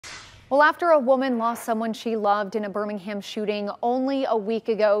Well, after a woman lost someone she loved in a Birmingham shooting only a week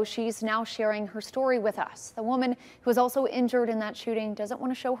ago, she's now sharing her story with us. The woman who was also injured in that shooting doesn't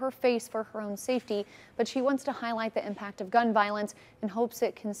want to show her face for her own safety, but she wants to highlight the impact of gun violence and hopes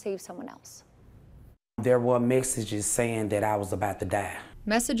it can save someone else. There were messages saying that I was about to die.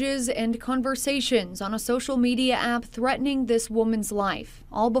 Messages and conversations on a social media app threatening this woman's life,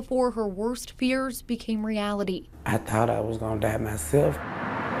 all before her worst fears became reality. I thought I was going to die myself.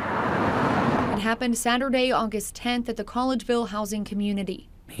 It happened Saturday, August 10th at the Collegeville housing community.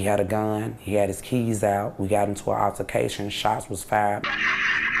 He had a gun, he had his keys out, we got into an altercation, shots was fired.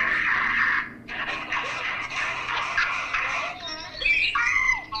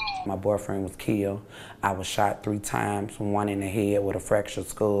 My boyfriend was killed. I was shot 3 times, one in the head with a fractured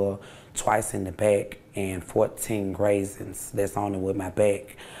skull, twice in the back, and 14 grazings. That's only with my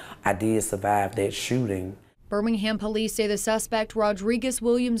back. I did survive that shooting. Birmingham police say the suspect, Rodriguez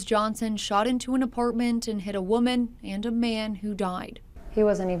Williams Johnson, shot into an apartment and hit a woman and a man who died. He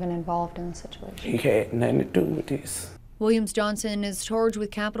wasn't even involved in the situation. He had nothing to do with this. Williams Johnson is charged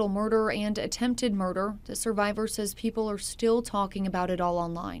with capital murder and attempted murder. The survivor says people are still talking about it all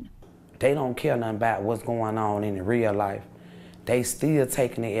online. They don't care nothing about what's going on in the real life. They still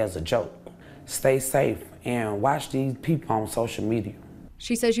taking it as a joke. Stay safe and watch these people on social media.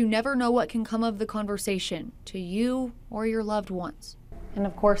 She says you never know what can come of the conversation to you or your loved ones. And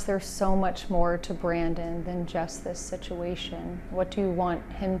of course, there's so much more to Brandon than just this situation. What do you want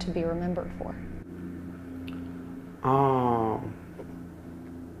him to be remembered for?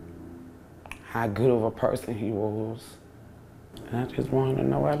 How good of a person he was. And I just want him to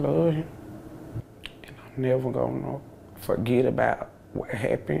know I love him. And I'm never gonna forget about what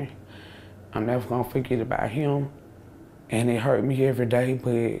happened. I'm never gonna forget about him. And it hurt me every day,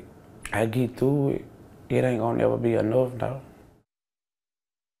 but I get through it. It ain't gonna never be enough though.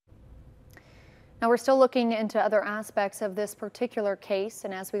 Now we're still looking into other aspects of this particular case,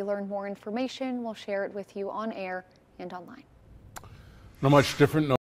 and as we learn more information, we'll share it with you on air and online. Not much different.